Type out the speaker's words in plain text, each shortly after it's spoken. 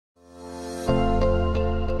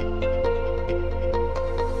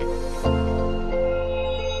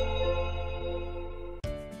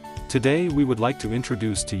Today we would like to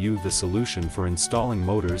introduce to you the solution for installing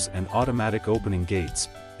motors and automatic opening gates,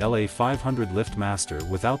 LA500 Lift-master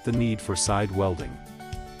without the need for side welding.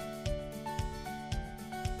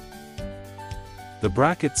 The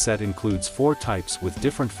bracket set includes 4 types with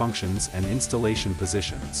different functions and installation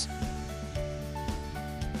positions.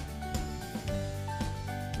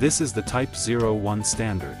 This is the Type 01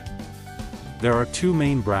 standard. There are 2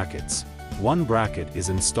 main brackets. One bracket is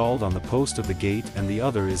installed on the post of the gate and the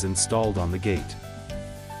other is installed on the gate.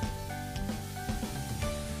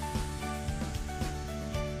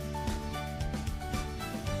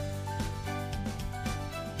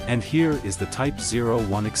 And here is the Type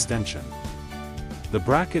 01 extension. The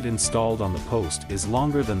bracket installed on the post is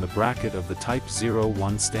longer than the bracket of the Type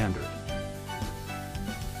 01 standard.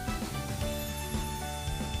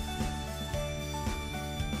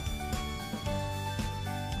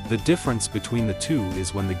 The difference between the two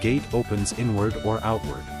is when the gate opens inward or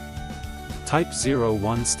outward. Type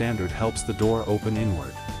 01 standard helps the door open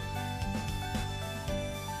inward.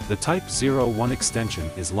 The Type 01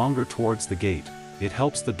 extension is longer towards the gate, it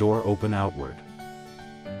helps the door open outward.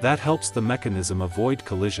 That helps the mechanism avoid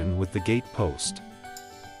collision with the gate post.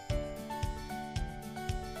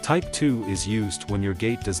 Type 2 is used when your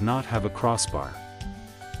gate does not have a crossbar.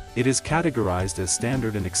 It is categorized as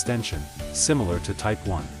standard and extension, similar to Type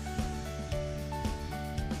 1.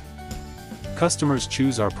 Customers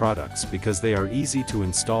choose our products because they are easy to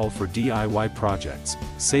install for DIY projects,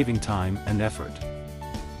 saving time and effort.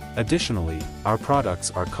 Additionally, our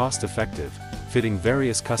products are cost-effective, fitting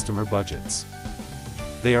various customer budgets.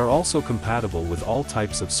 They are also compatible with all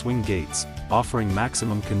types of swing gates, offering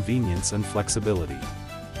maximum convenience and flexibility.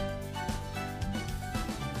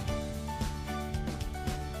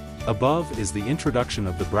 Above is the introduction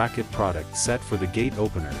of the bracket product set for the gate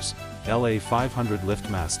openers, LA500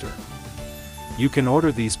 Lift-master. You can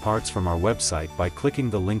order these parts from our website by clicking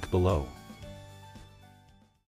the link below.